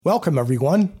Welcome,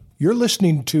 everyone. You're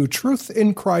listening to Truth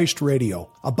in Christ Radio,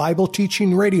 a Bible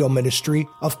teaching radio ministry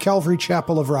of Calvary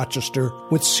Chapel of Rochester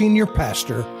with Senior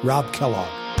Pastor Rob Kellogg.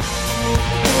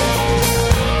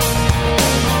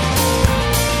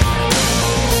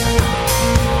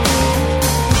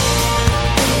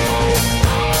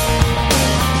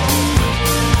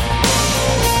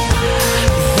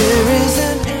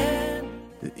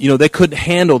 They couldn't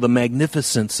handle the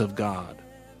magnificence of God.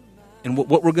 And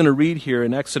what we're going to read here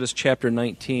in Exodus chapter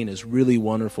 19 is really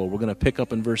wonderful. We're going to pick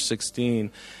up in verse 16,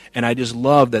 and I just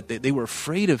love that they were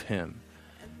afraid of him.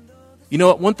 You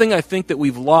know, one thing I think that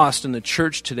we've lost in the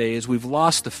church today is we've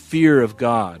lost the fear of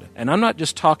God. And I'm not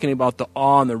just talking about the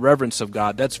awe and the reverence of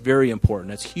God. That's very important.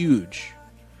 That's huge.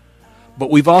 But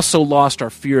we've also lost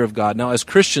our fear of God. Now, as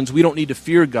Christians, we don't need to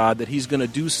fear God that he's going to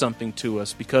do something to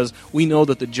us because we know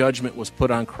that the judgment was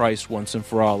put on Christ once and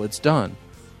for all. It's done.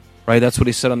 Right? That's what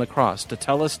he said on the cross.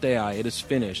 Tetelestai, it is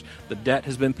finished. The debt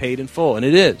has been paid in full, and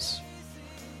it is.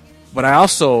 But I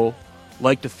also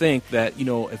like to think that,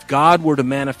 if God were to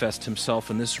manifest himself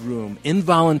in this room,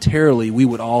 involuntarily we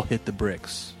would all hit the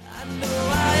bricks. I know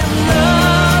I am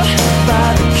loved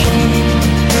by the King,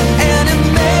 and it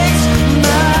makes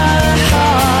my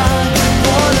heart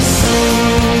want to sing.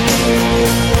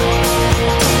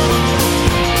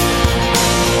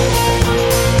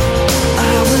 I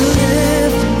will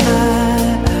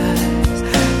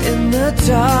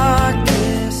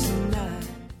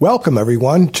Welcome,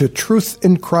 everyone, to Truth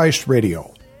in Christ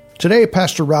Radio. Today,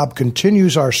 Pastor Rob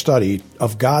continues our study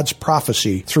of God's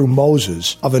prophecy through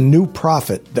Moses of a new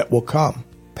prophet that will come.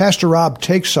 Pastor Rob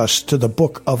takes us to the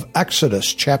book of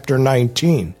Exodus, chapter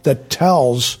 19, that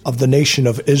tells of the nation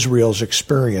of Israel's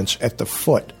experience at the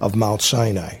foot of Mount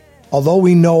Sinai. Although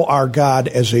we know our God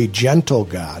as a gentle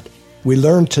God, we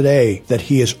learn today that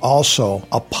he is also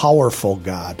a powerful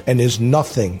God and is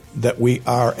nothing that we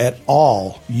are at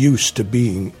all used to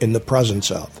being in the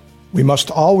presence of. We must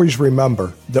always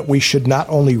remember that we should not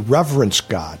only reverence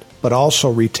God, but also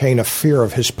retain a fear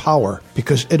of his power,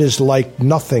 because it is like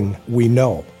nothing we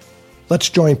know.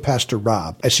 Let's join Pastor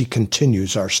Rob as he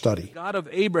continues our study. The God of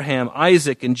Abraham,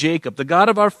 Isaac, and Jacob, the God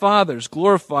of our fathers,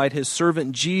 glorified his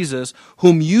servant Jesus,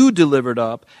 whom you delivered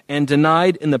up and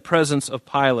denied in the presence of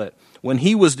Pilate, when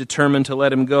he was determined to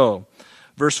let him go.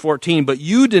 Verse 14, but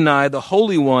you deny the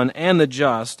Holy One and the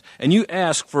just, and you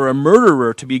ask for a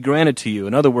murderer to be granted to you.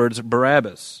 In other words,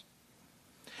 Barabbas.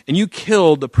 And you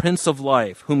killed the Prince of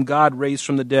Life, whom God raised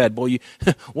from the dead. Boy,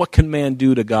 what can man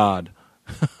do to God?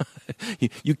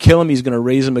 You kill him, he's going to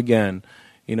raise him again.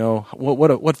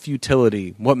 What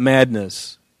futility, what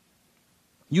madness.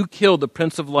 You killed the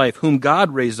Prince of Life, whom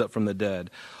God raised up from the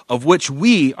dead, of which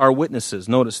we are witnesses.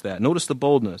 Notice that. Notice the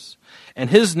boldness. And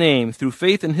his name, through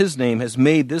faith in his name, has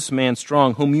made this man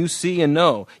strong, whom you see and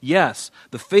know. Yes,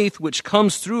 the faith which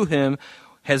comes through him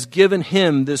has given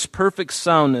him this perfect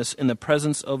soundness in the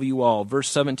presence of you all. Verse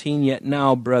 17, yet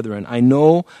now, brethren, I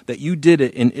know that you did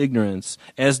it in ignorance,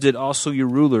 as did also your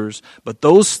rulers. But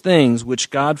those things which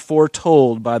God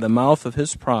foretold by the mouth of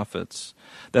his prophets,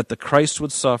 that the Christ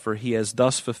would suffer, he has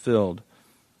thus fulfilled.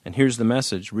 And here's the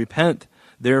message. Repent,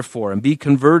 therefore, and be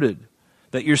converted,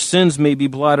 that your sins may be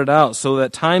blotted out, so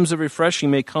that times of refreshing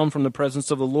may come from the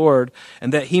presence of the Lord,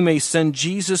 and that he may send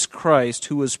Jesus Christ,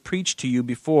 who was preached to you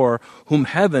before, whom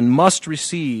heaven must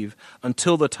receive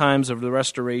until the times of the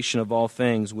restoration of all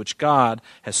things, which God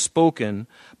has spoken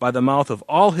by the mouth of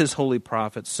all his holy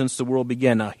prophets since the world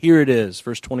began. Now here it is,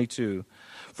 verse 22.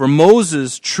 For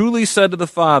Moses truly said to the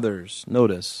fathers,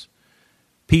 notice,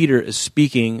 Peter is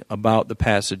speaking about the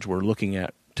passage we're looking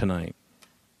at tonight.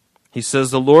 He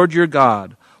says, the Lord your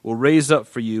God will raise up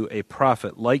for you a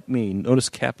prophet like me. Notice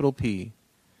capital P.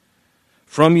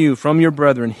 From you, from your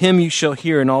brethren, him you shall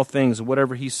hear in all things,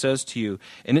 whatever he says to you.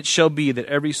 And it shall be that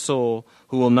every soul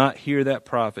who will not hear that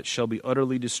prophet shall be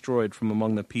utterly destroyed from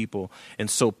among the people. And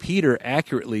so Peter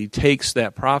accurately takes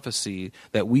that prophecy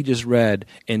that we just read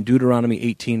in Deuteronomy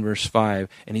 18, verse 5,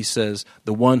 and he says,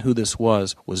 the one who this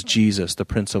was Jesus, the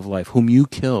Prince of Life, whom you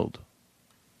killed.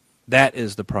 That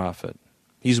is the prophet.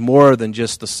 He's more than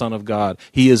just the Son of God.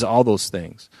 He is all those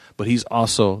things, but he's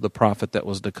also the prophet that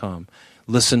was to come.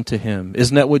 Listen to him.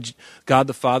 Isn't that what God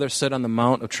the Father said on the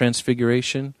Mount of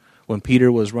Transfiguration when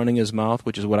Peter was running his mouth,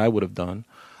 which is what I would have done?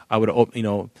 I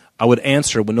would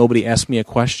answer when nobody asked me a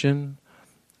question.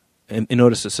 And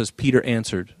notice it says Peter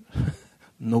answered.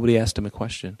 Nobody asked him a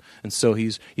question. And so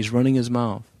he's running his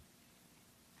mouth.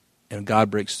 And God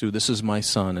breaks through. This is my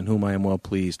Son in whom I am well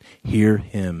pleased. Hear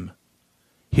him.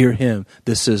 Hear him.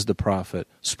 This is the prophet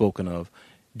spoken of.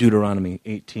 Deuteronomy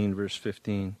 18, verse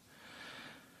 15.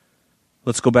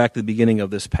 Let's go back to the beginning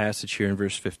of this passage here in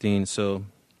verse 15. So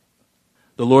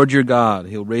the Lord your God,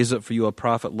 he'll raise up for you a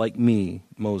prophet like me,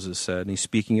 Moses said, and he's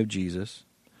speaking of Jesus.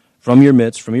 From your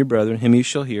midst, from your brethren, him you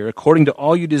shall hear, according to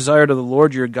all you desired of the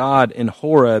Lord your God in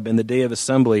Horeb in the day of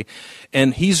assembly.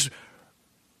 And he's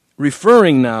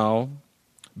referring now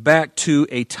back to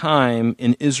a time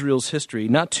in Israel's history,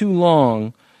 not too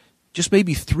long, just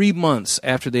maybe 3 months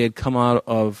after they had come out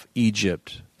of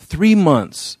Egypt. 3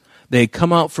 months. They had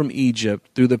come out from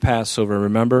Egypt through the Passover,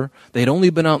 remember? They had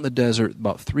only been out in the desert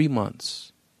about 3 months.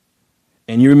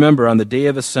 And you remember, on the day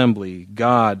of assembly,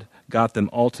 God got them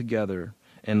all together.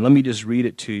 And let me just read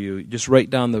it to you. Just write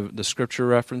down the scripture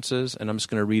references, and I'm just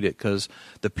going to read it, because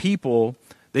the people,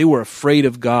 they were afraid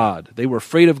of God. They were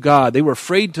afraid of God. They were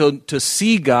afraid to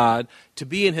see God, to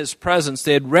be in his presence.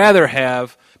 They'd rather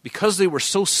have, because they were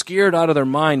so scared out of their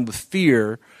mind with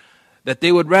fear, that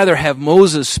they would rather have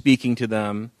Moses speaking to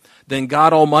them than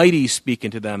God Almighty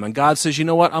speaking to them. And God says, you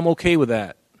know what, I'm okay with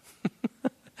that.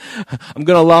 I'm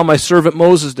going to allow my servant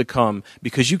Moses to come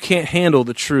because you can't handle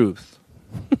the truth.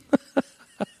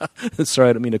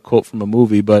 Sorry, I don't mean to quote from a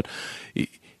movie, but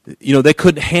they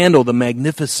couldn't handle the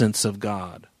magnificence of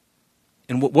God.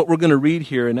 And what we're going to read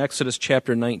here in Exodus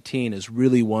chapter 19 is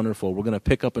really wonderful. We're going to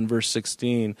pick up in verse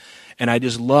 16, and I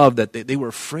just love that they were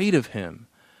afraid of him.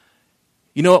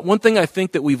 You know, one thing I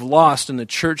think that we've lost in the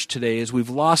church today is we've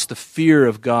lost the fear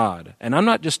of God. And I'm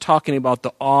not just talking about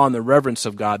the awe and the reverence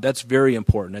of God. That's very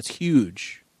important. That's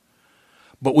huge.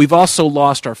 But we've also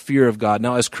lost our fear of God.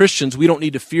 Now, as Christians, we don't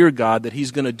need to fear God that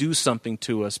he's going to do something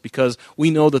to us, because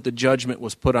we know that the judgment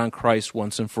was put on Christ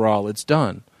once and for all. It's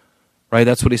done. Right?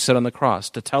 That's what he said on the cross.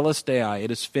 Tetelestai,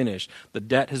 it is finished. The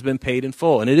debt has been paid in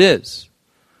full. And it is.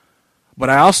 But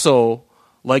I also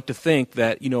like to think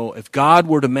that, if God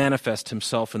were to manifest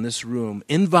himself in this room,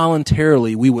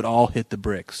 involuntarily we would all hit the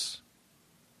bricks.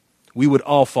 We would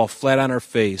all fall flat on our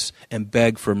face and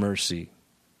beg for mercy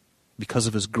because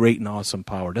of his great and awesome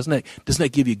power. Doesn't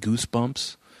that give you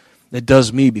goosebumps? It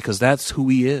does me, because that's who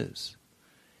he is.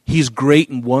 He's great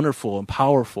and wonderful and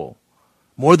powerful,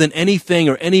 more than anything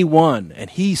or anyone, and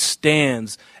he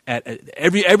stands at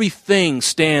everything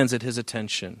stands at his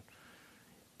attention.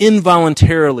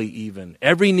 Involuntarily even.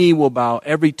 Every knee will bow,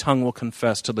 every tongue will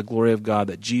confess to the glory of God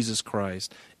that Jesus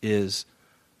Christ is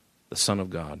the Son of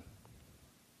God.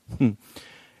 And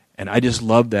I just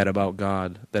love that about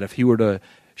God, that if he were to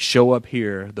show up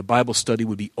here, the Bible study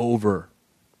would be over.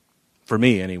 For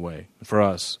me, anyway, for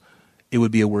us. It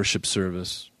would be a worship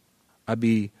service. I'd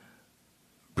be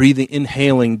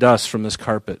inhaling dust from this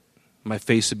carpet. My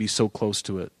face would be so close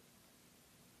to it.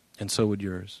 And so would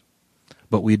yours.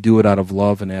 But we do it out of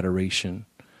love and adoration.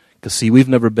 Because, see, we've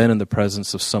never been in the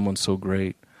presence of someone so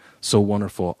great, so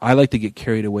wonderful. I like to get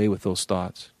carried away with those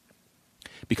thoughts.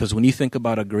 Because when you think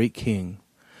about a great king,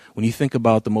 when you think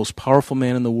about the most powerful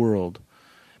man in the world,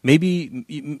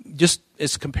 maybe just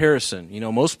as comparison,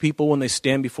 most people, when they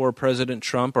stand before President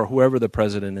Trump or whoever the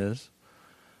president is,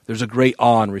 there's a great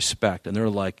awe and respect. And they're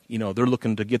like, they're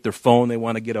looking to get their phone. They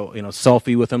want to get a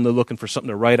selfie with him. They're looking for something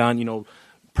to write on,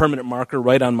 permanent marker,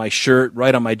 right on my shirt,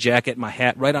 right on my jacket, my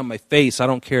hat, right on my face. I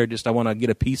don't care. Just I want to get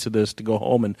a piece of this to go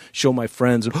home and show my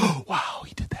friends. And, oh, wow,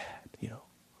 he did that.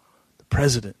 The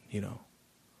president.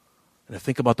 And I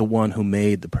think about the one who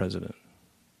made the president.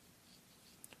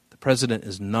 The president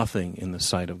is nothing in the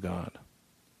sight of God.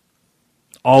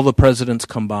 All the presidents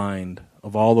combined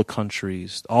of all the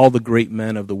countries, all the great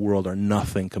men of the world are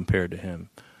nothing compared to him.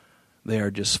 They are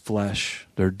just flesh.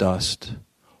 They're dust.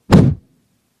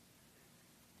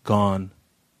 Gone.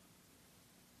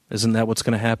 Isn't that what's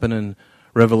going to happen in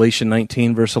Revelation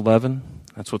 19, verse 11?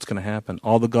 That's what's going to happen.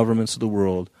 All the governments of the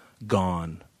world,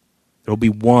 gone. There will be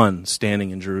one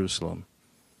standing in Jerusalem.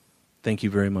 Thank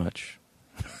you very much.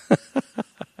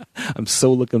 I'm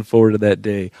so looking forward to that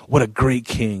day. What a great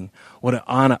king. What an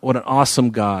awesome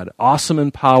God. Awesome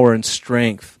in power and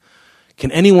strength.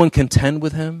 Can anyone contend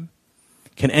with him?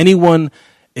 Can anyone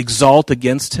exalt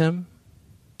against him?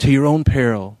 To your own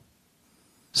peril.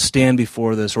 Stand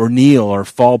before this, or kneel, or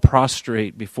fall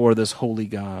prostrate before this holy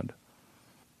God,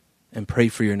 and pray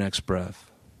for your next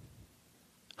breath.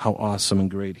 How awesome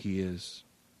and great he is.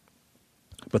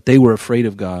 But they were afraid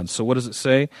of God. So what does it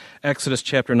say? Exodus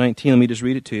chapter 19, let me just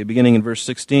read it to you, beginning in verse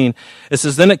 16. It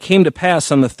says, then it came to pass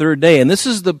on the third day, and this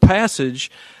is the passage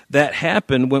that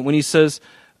happened when he says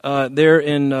there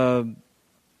in,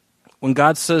 when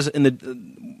God says in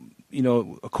the,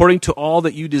 according to all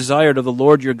that you desired of the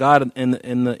Lord your God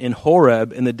in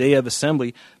Horeb in the day of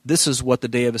assembly, this is what the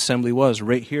day of assembly was.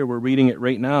 Right here, we're reading it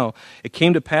right now. It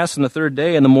came to pass on the third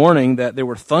day in the morning that there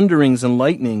were thunderings and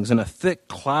lightnings and a thick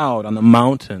cloud on the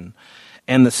mountain,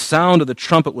 And the sound of the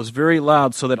trumpet was very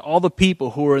loud, so that all the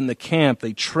people who were in the camp,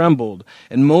 they trembled.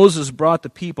 And Moses brought the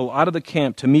people out of the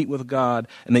camp to meet with God,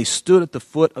 and they stood at the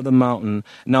foot of the mountain.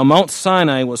 Now Mount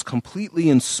Sinai was completely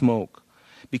in smoke,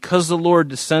 because the Lord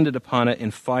descended upon it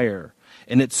in fire.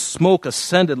 And its smoke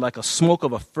ascended like a smoke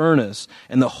of a furnace,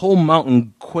 and the whole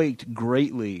mountain quaked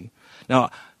greatly. Now,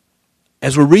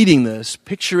 as we're reading this,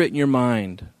 picture it in your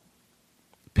mind.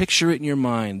 Picture it in your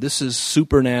mind. This is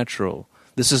supernatural.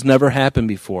 This has never happened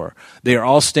before. They are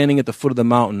all standing at the foot of the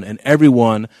mountain, and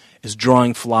everyone is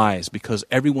drawing flies because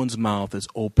everyone's mouth is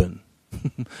open.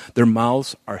 Their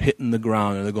mouths are hitting the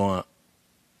ground, and they're going,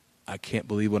 I can't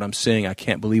believe what I'm seeing. I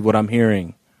can't believe what I'm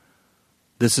hearing.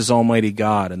 This is Almighty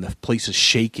God, and the place is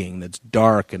shaking. It's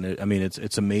dark, and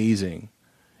it's amazing.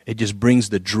 It just brings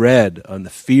the dread and the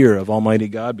fear of Almighty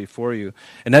God before you.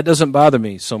 And that doesn't bother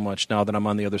me so much now that I'm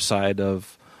on the other side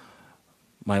of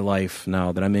my life,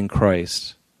 now that I'm in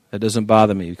Christ. That doesn't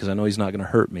bother me because I know He's not going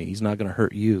to hurt me. He's not going to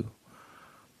hurt you.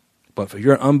 But if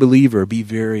you're an unbeliever, be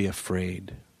very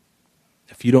afraid.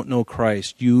 If you don't know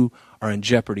Christ, you are in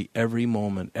jeopardy every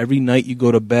moment. Every night you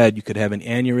go to bed, you could have an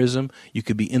aneurysm. You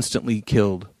could be instantly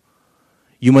killed.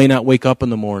 You may not wake up in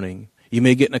the morning. You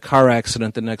may get in a car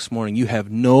accident the next morning. You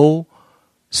have no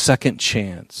second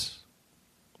chance.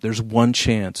 There's one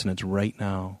chance, and it's right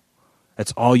now.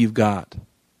 That's all you've got.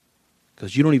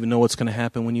 Because you don't even know what's going to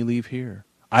happen when you leave here.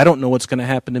 I don't know what's going to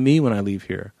happen to me when I leave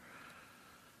here.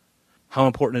 How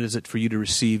important is it for you to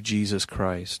receive Jesus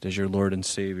Christ as your Lord and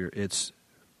Savior? It's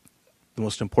the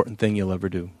most important thing you'll ever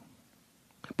do.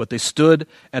 But they stood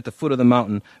at the foot of the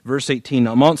mountain. Verse 18,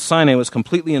 now Mount Sinai was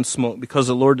completely in smoke because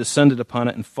the Lord descended upon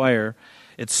it in fire.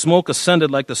 Its smoke ascended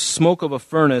like the smoke of a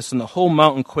furnace, and the whole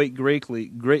mountain quaked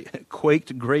greatly.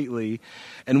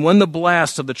 And when the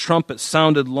blast of the trumpet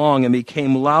sounded long and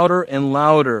became louder and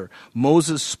louder,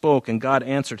 Moses spoke, and God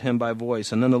answered him by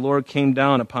voice. And then the Lord came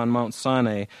down upon Mount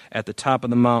Sinai at the top of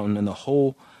the mountain, and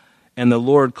the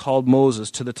Lord called Moses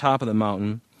to the top of the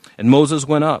mountain. And Moses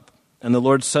went up, and the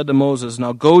Lord said to Moses,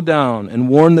 now go down and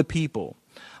warn the people,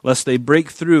 lest they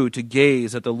break through to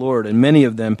gaze at the Lord, and many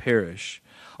of them perish.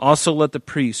 Also let the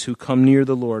priests who come near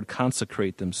the Lord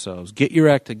consecrate themselves. Get your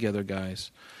act together,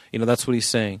 guys. That's what he's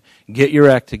saying. Get your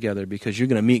act together because you're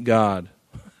going to meet God.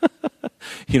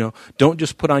 Don't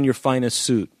just put on your finest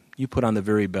suit. You put on the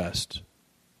very best.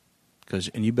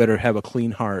 And you better have a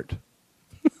clean heart.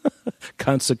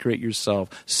 Consecrate yourself.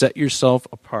 Set yourself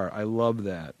apart. I love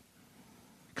that.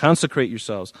 Consecrate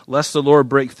yourselves, lest the Lord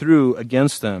break through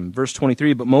against them. Verse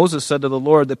 23, but Moses said to the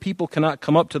Lord, the people cannot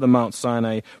come up to the Mount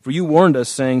Sinai, for you warned us,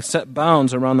 saying, set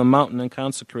bounds around the mountain and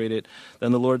consecrate it.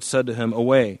 Then the Lord said to him,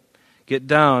 away, get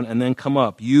down, and then come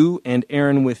up, you and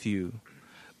Aaron with you.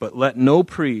 But let not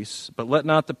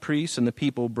the priests and the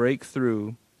people break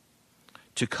through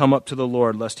to come up to the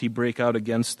Lord, lest he break out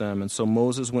against them. And so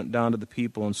Moses went down to the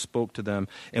people and spoke to them.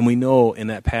 And we know in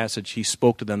that passage he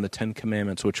spoke to them the 10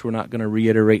 Commandments, which we're not going to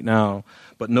reiterate now.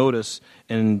 But notice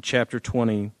in chapter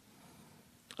 20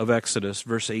 of Exodus,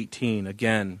 verse 18,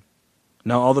 again,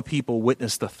 now all the people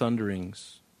witnessed the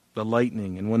thunderings, the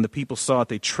lightning, and when the people saw it,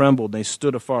 they trembled, and they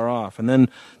stood afar off. And then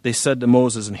they said to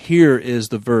Moses, and here is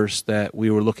the verse that we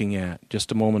were looking at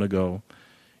just a moment ago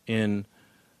in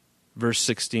verse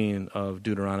 16 of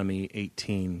Deuteronomy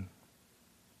 18.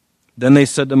 Then they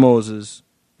said to Moses,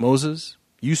 Moses,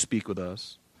 you speak with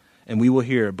us, and we will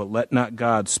hear, but let not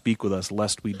God speak with us,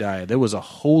 lest we die. There was a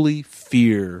holy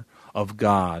fear of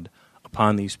God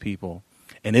upon these people,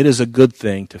 and it is a good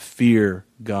thing to fear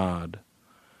God.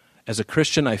 As a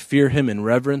Christian, I fear Him in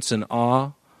reverence and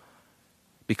awe,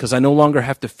 because I no longer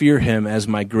have to fear Him as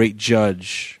my great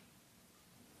judge.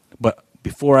 But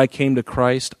before I came to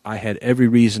Christ, I had every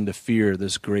reason to fear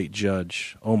this great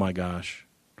judge. Oh my gosh.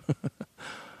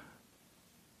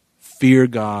 Fear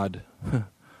God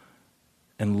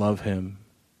and love Him.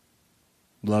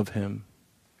 Love Him.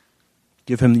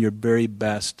 Give Him your very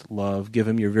best love. Give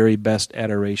Him your very best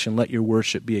adoration. Let your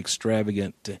worship be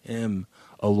extravagant to Him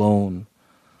alone.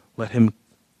 Let Him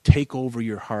take over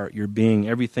your heart, your being,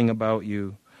 everything about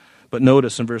you. But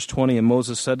notice in verse 20, and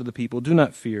Moses said to the people, do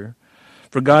not fear,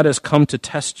 for God has come to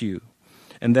test you,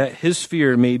 and that His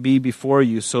fear may be before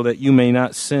you, so that you may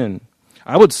not sin.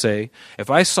 I would say, if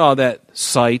I saw that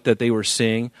sight that they were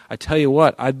seeing, I tell you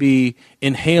what, I'd be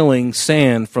inhaling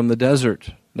sand from the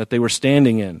desert that they were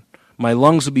standing in. My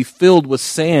lungs would be filled with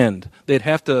sand. They'd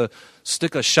have to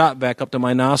stick a shot vac up to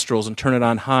my nostrils and turn it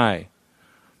on high.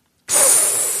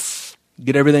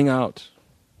 Get everything out,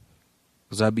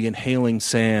 because I'd be inhaling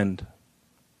sand.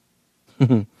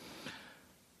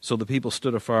 So the people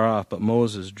stood afar off, but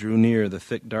Moses drew near the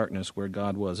thick darkness where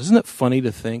God was. Isn't it funny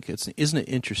to think? Isn't it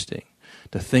interesting?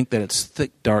 to think that it's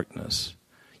thick darkness.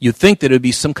 You'd think that it would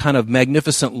be some kind of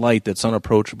magnificent light that's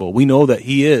unapproachable. We know that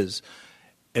he is.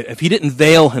 If he didn't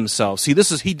veil himself, see,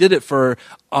 he did it for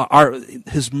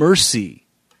his mercy.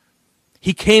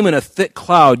 He came in a thick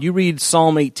cloud. You read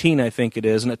Psalm 18, I think it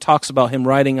is, and it talks about him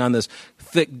riding on this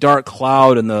thick, dark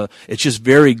cloud, and it's just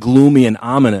very gloomy and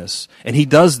ominous. And he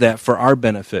does that for our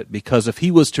benefit, because if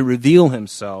he was to reveal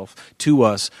himself to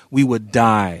us, we would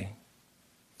die.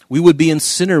 We would be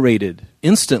incinerated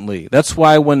instantly. That's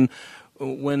why when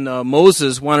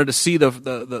Moses wanted to see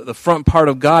the front part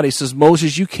of God, he says,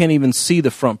 Moses, you can't even see the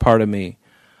front part of me.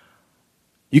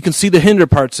 You can see the hinder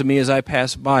parts of me as I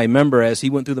pass by. Remember, as he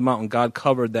went through the mountain, God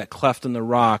covered that cleft in the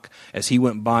rock as he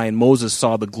went by, and Moses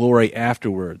saw the glory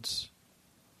afterwards.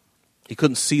 He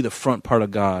couldn't see the front part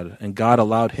of God, and God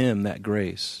allowed him that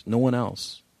grace. No one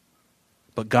else.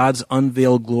 But God's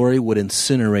unveiled glory would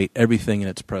incinerate everything in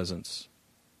its presence.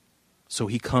 So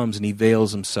he comes and he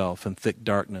veils himself in thick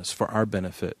darkness for our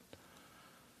benefit.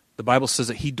 The Bible says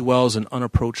that he dwells in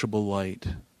unapproachable light.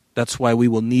 That's why we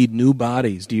will need new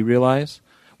bodies. Do you realize?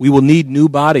 We will need new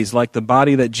bodies, like the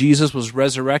body that Jesus was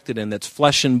resurrected in, that's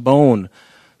flesh and bone.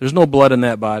 There's no blood in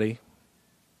that body.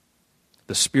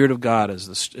 The Spirit of God is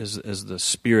the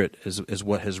Spirit is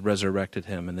what has resurrected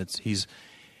him, and he's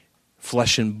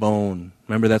flesh and bone.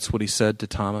 Remember, that's what he said to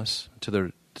Thomas, to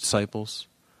the disciples.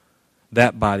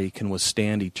 That body can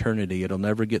withstand eternity. It'll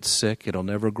never get sick. It'll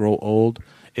never grow old.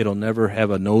 It'll never have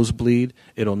a nosebleed.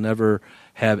 It'll never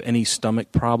have any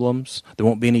stomach problems. There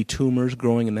won't be any tumors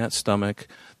growing in that stomach.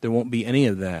 There won't be any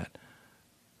of that.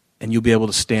 And you'll be able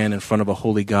to stand in front of a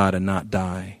holy God and not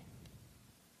die.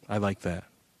 I like that.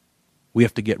 We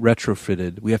have to get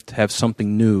retrofitted. We have to have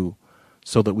something new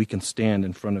so that we can stand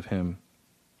in front of him.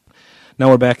 Now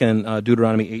we're back in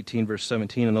Deuteronomy 18, verse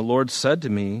 17. And the Lord said to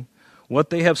me, what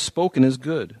they have spoken is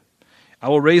good. I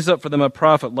will raise up for them a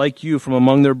prophet like you from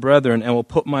among their brethren, and will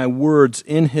put my words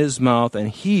in his mouth, and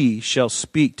he shall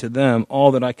speak to them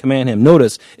all that I command him.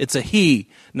 Notice, it's a he,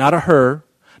 not a her,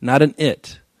 not an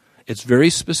it. It's very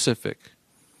specific.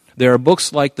 There are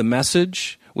books like The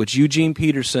Message, which Eugene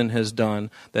Peterson has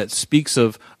done, that speaks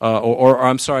of,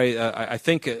 I'm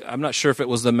not sure if it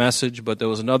was The Message, but there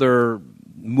was another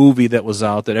movie that was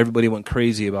out that everybody went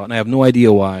crazy about, and I have no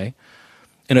idea why.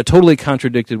 And it totally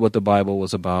contradicted what the Bible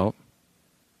was about.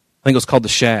 I think it was called The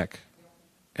Shack.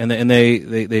 And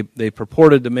they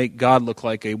purported to make God look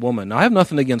like a woman. Now, I have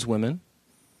nothing against women.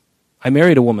 I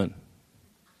married a woman.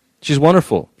 She's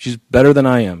wonderful. She's better than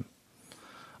I am.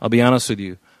 I'll be honest with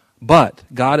you. But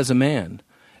God is a man.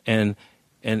 And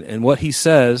what he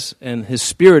says, and his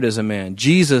spirit is a man.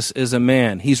 Jesus is a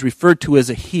man. He's referred to as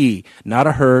a he, not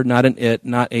a her, not an it,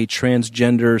 not a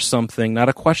transgender something, not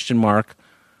a question mark.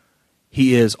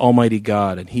 He is Almighty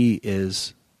God, and he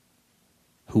is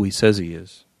who he says he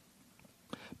is.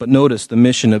 But notice the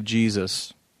mission of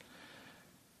Jesus.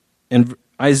 In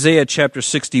Isaiah chapter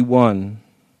 61,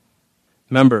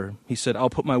 remember, he said, I'll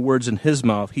put my words in his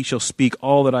mouth. He shall speak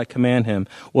all that I command him.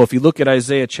 Well, if you look at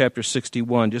Isaiah chapter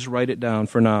 61, just write it down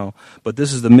for now. But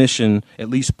this is the mission, at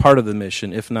least part of the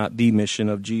mission, if not the mission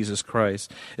of Jesus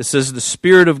Christ. It says, the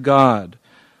Spirit of God,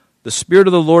 the Spirit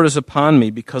of the Lord is upon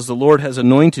me, because the Lord has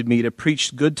anointed me to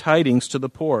preach good tidings to the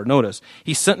poor. Notice,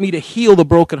 he sent me to heal the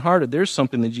brokenhearted. There's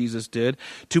something that Jesus did.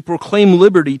 To proclaim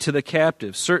liberty to the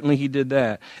captives. Certainly he did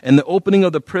that. And the opening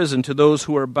of the prison to those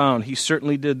who are bound. He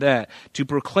certainly did that. To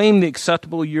proclaim the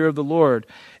acceptable year of the Lord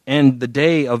and the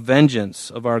day of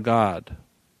vengeance of our God.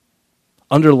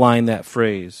 Underline that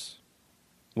phrase.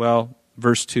 Well,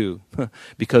 verse 2,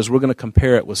 because we're going to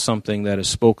compare it with something that is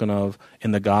spoken of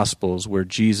in the Gospels where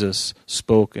Jesus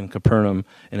spoke in Capernaum,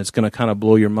 and it's going to kind of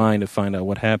blow your mind to find out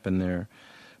what happened there.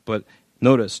 But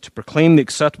notice, to proclaim the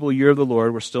acceptable year of the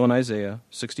Lord, we're still in Isaiah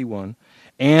 61,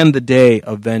 and the day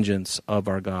of vengeance of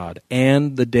our God.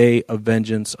 And the day of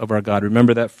vengeance of our God.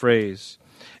 Remember that phrase.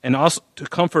 And also to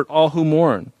comfort all who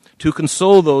mourn, to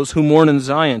console those who mourn in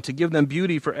Zion, to give them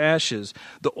beauty for ashes,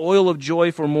 the oil of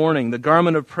joy for mourning, the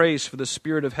garment of praise for the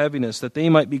spirit of heaviness, that they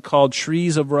might be called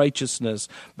trees of righteousness,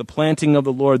 the planting of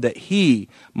the Lord, that he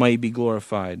might be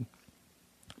glorified.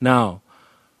 Now,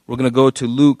 we're going to go to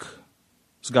Luke's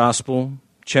Gospel,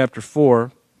 chapter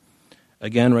 4.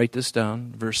 Again, write this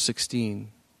down, verse 16.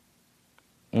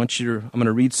 I'm going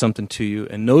to read something to you,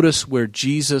 and notice where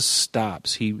Jesus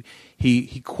stops.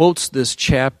 He quotes this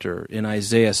chapter in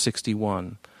Isaiah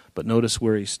 61, but notice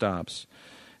where he stops.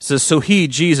 It says, so he,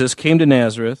 Jesus, came to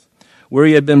Nazareth, where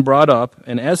he had been brought up,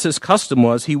 and as his custom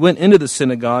was, he went into the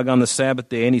synagogue on the Sabbath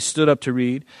day, and he stood up to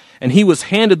read. And he was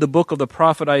handed the book of the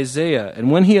prophet Isaiah.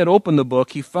 And when he had opened the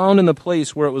book, he found in the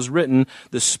place where it was written,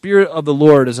 the Spirit of the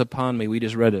Lord is upon me. We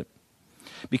just read it.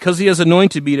 Because he has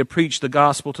anointed me to preach the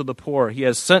gospel to the poor. He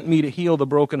has sent me to heal the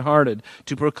brokenhearted,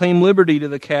 to proclaim liberty to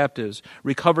the captives,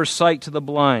 recover sight to the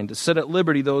blind, to set at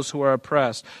liberty those who are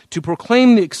oppressed, to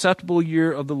proclaim the acceptable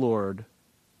year of the Lord.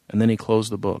 And then he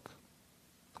closed the book.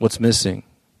 What's missing?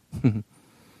 If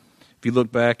you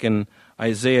look back in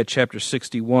Isaiah chapter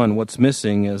 61, what's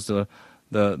missing is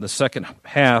the second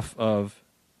half of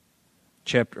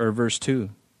verse 2.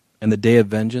 And the day of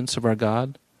vengeance of our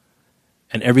God.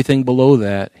 And everything below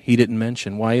that he didn't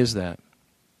mention. Why is that?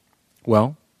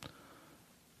 Well,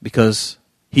 because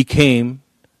he came,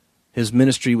 his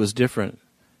ministry was different.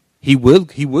 He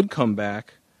would come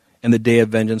back in the day of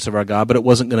vengeance of our God, but it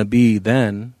wasn't going to be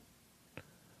then.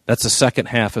 That's the second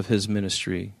half of his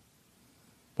ministry.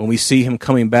 When we see him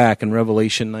coming back in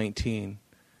Revelation 19,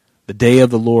 the day of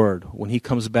the Lord, when he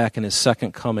comes back in his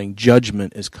second coming,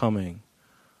 judgment is coming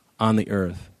on the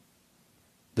earth.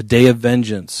 The day of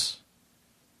vengeance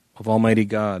of Almighty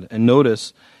God. And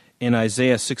notice in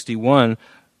Isaiah 61,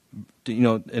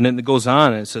 and then it goes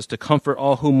on and it says, to comfort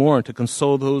all who mourn, to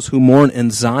console those who mourn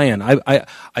in Zion.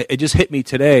 It just hit me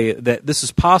today that this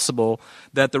is possible,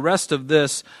 that the rest of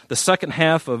this, the second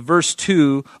half of verse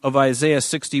 2 of Isaiah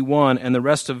 61 and the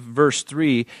rest of verse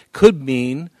 3 could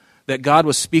mean that God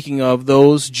was speaking of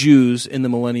those Jews in the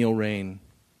millennial reign.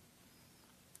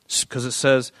 Because it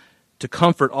says, to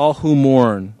comfort all who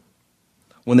mourn.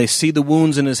 When they see the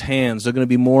wounds in his hands, they're going to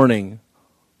be mourning.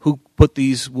 Who put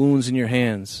these wounds in your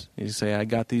hands? You say, I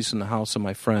got these from the house of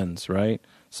my friends, right? It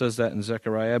says that in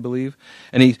Zechariah, I believe.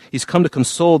 And he's come to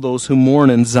console those who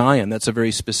mourn in Zion. That's a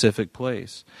very specific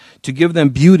place. To give them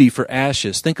beauty for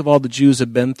ashes. Think of all the Jews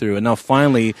have been through. And now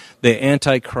finally, the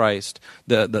Antichrist,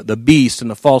 the beast and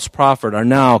the false prophet are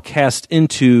now cast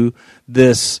into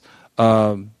this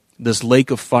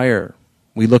lake of fire.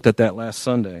 We looked at that last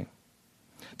Sunday.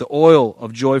 The oil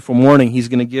of joyful mourning he's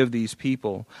going to give these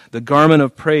people. The garment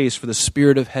of praise for the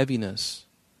spirit of heaviness.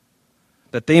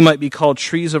 That they might be called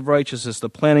trees of righteousness, the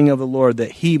planting of the Lord,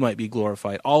 that he might be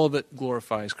glorified. All of it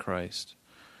glorifies Christ.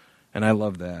 And I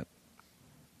love that.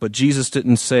 But Jesus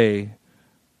didn't say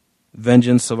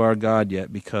vengeance of our God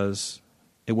yet because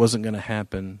it wasn't going to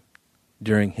happen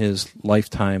during his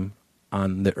lifetime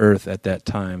on the earth at that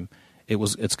time.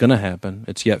 It's going to happen.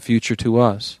 It's yet future to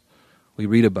us. We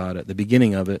read about it. The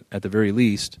beginning of it, at the very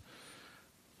least,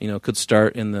 could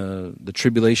start in the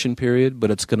tribulation period,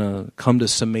 but it's going to come to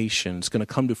summation. It's going to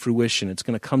come to fruition. It's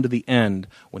going to come to the end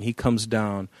when he comes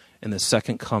down in the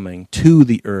second coming to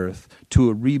the earth, to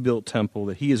a rebuilt temple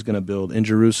that he is going to build in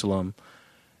Jerusalem.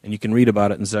 And you can read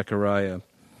about it in Zechariah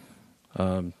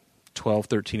 12,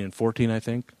 13, and 14, I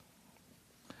think.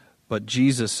 But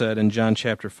Jesus said in John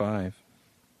chapter 5,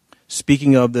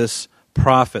 speaking of this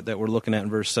prophet that we're looking at in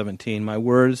verse 17,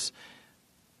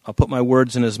 I'll put my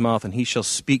words in his mouth, and he shall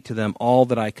speak to them all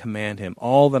that I command him.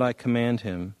 All that I command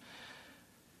him.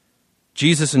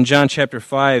 Jesus in John chapter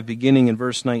 5, beginning in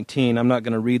verse 19, I'm not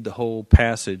going to read the whole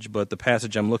passage, but the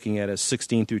passage I'm looking at is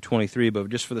 16 through 23, but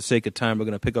just for the sake of time, we're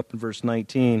going to pick up in verse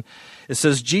 19. It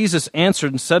says, Jesus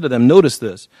answered and said to them, notice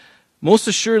this, most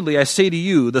assuredly I say to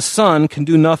you, the Son can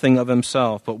do nothing of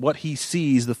himself, but what he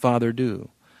sees the Father do.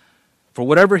 For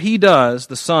whatever he does,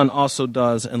 the Son also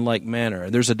does in like manner.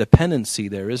 There's a dependency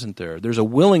there, isn't there? There's a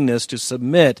willingness to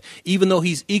submit, even though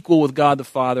he's equal with God the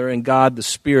Father and God the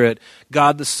Spirit.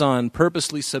 God the Son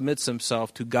purposely submits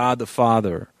himself to God the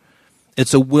Father.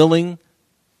 It's a willing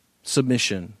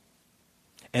submission.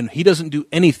 And he doesn't do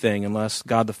anything unless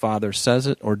God the Father says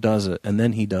it or does it, and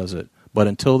then he does it. But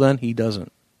until then, he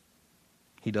doesn't.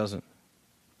 He doesn't.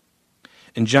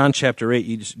 In John chapter 8,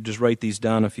 you just write these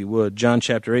down if you would. John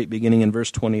chapter 8, beginning in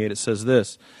verse 28, it says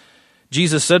this.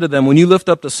 Jesus said to them, when you lift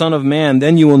up the Son of Man,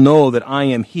 then you will know that I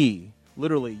am he.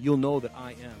 Literally, you'll know that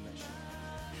I am.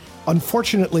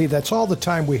 Unfortunately, that's all the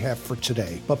time we have for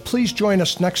today. But please join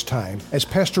us next time as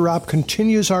Pastor Rob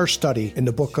continues our study in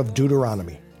the book of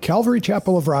Deuteronomy. Calvary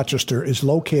Chapel of Rochester is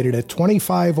located at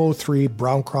 2503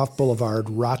 Browncroft Boulevard,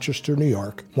 Rochester, New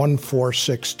York,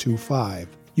 14625.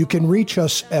 You can reach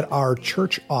us at our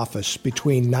church office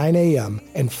between 9 a.m.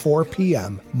 and 4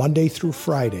 p.m. Monday through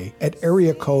Friday at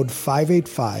area code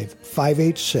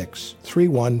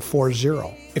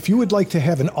 585-586-3140. If you would like to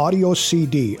have an audio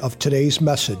CD of today's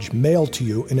message mailed to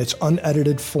you in its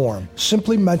unedited form,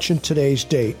 simply mention today's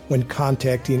date when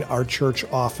contacting our church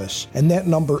office. And that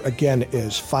number again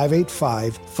is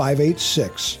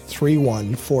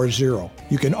 585-586-3140.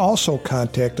 You can also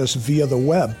contact us via the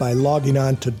web by logging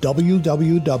on to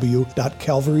www.ccrc.org.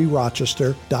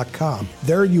 www.calvaryrochester.com.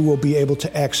 There you will be able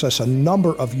to access a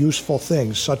number of useful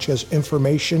things such as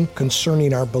information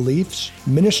concerning our beliefs,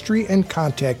 ministry and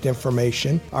contact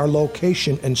information, our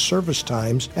location and service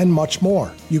times, and much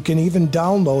more. You can even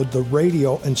download the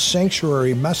radio and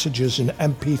sanctuary messages in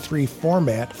MP3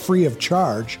 format free of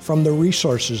charge from the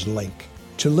resources link.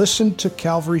 To listen to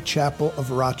Calvary Chapel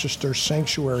of Rochester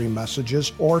Sanctuary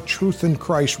messages or Truth in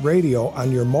Christ Radio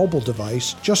on your mobile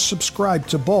device, just subscribe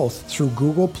to both through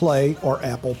Google Play or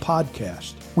Apple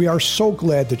Podcast. We are so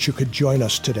glad that you could join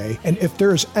us today, and if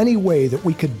there is any way that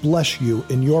we could bless you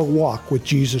in your walk with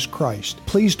Jesus Christ,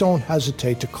 please don't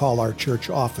hesitate to call our church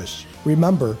office.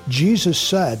 Remember, Jesus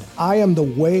said, "I am the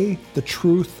way, the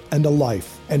truth, and the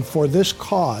life, and for this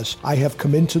cause I have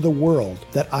come into the world,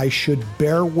 that I should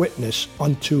bear witness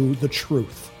unto the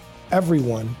truth.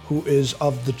 Everyone who is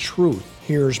of the truth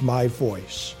hears my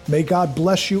voice." May God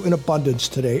bless you in abundance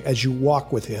today as you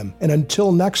walk with Him. And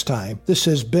until next time, this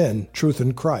has been Truth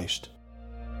in Christ.